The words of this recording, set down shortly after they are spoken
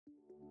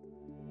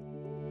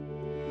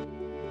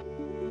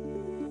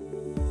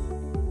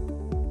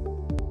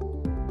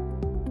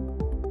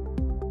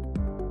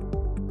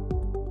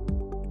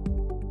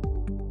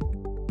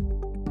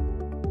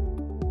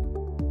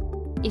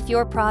If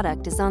your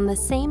product is on the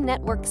same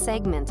network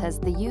segment as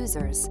the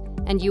user's,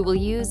 and you will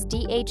use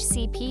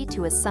DHCP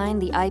to assign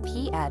the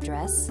IP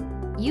address,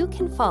 you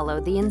can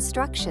follow the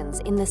instructions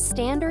in the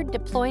standard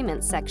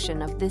deployment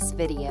section of this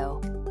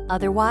video.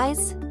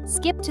 Otherwise,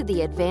 skip to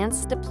the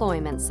advanced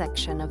deployment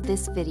section of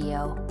this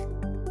video.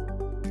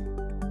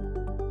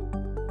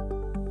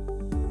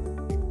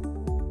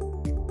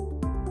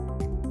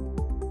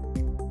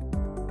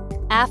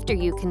 After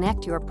you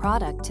connect your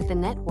product to the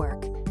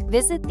network,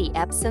 visit the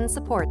Epson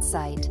support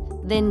site,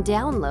 then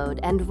download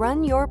and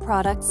run your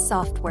product's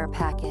software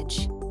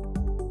package.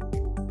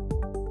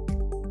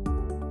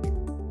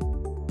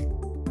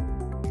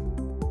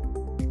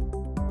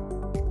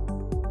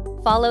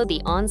 Follow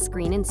the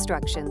on-screen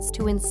instructions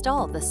to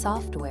install the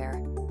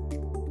software.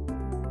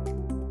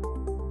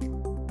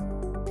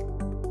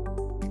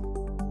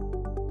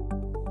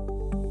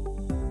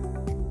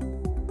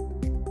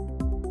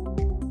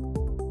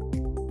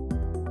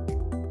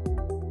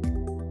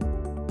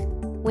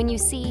 When you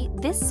see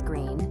this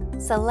screen,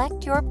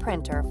 select your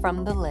printer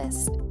from the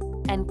list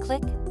and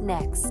click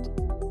Next.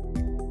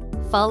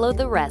 Follow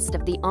the rest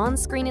of the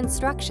on-screen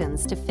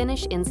instructions to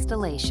finish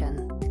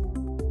installation.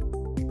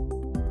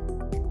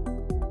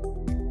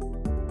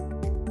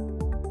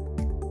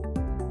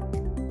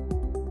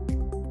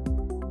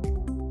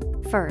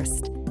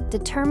 First,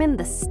 determine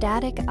the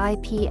static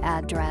IP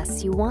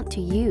address you want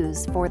to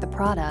use for the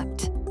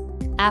product.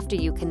 After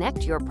you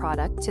connect your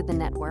product to the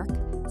network,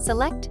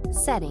 select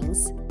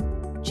Settings,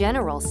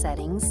 General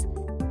Settings,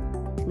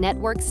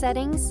 Network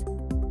Settings,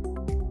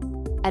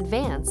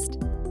 Advanced,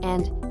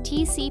 and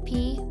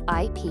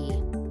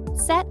TCP/IP.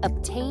 Set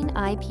Obtain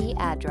IP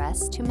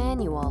Address to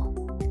Manual.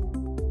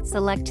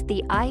 Select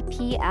the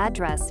IP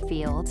address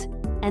field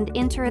and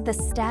enter the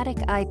static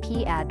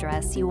IP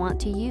address you want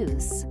to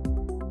use.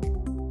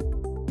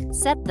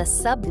 Set the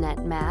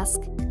subnet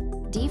mask,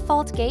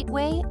 default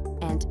gateway,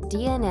 and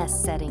DNS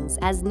settings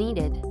as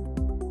needed.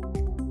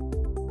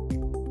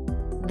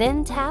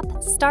 Then tap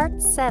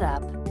Start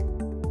Setup.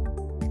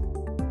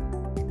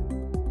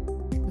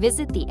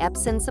 Visit the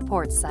Epson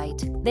support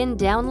site, then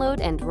download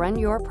and run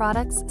your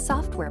product's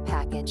software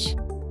package.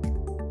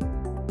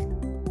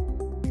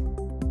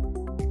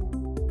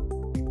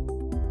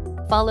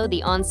 Follow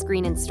the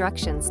on-screen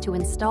instructions to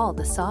install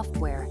the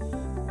software.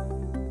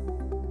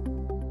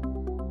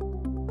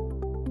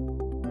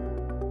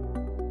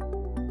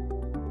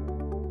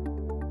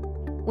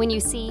 When you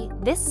see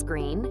this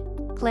screen,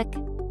 click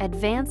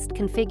Advanced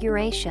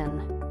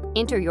Configuration.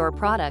 Enter your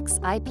product's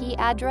IP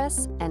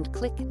address and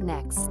click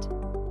Next.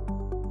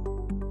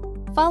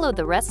 Follow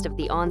the rest of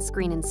the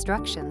on-screen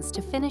instructions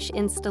to finish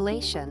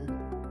installation.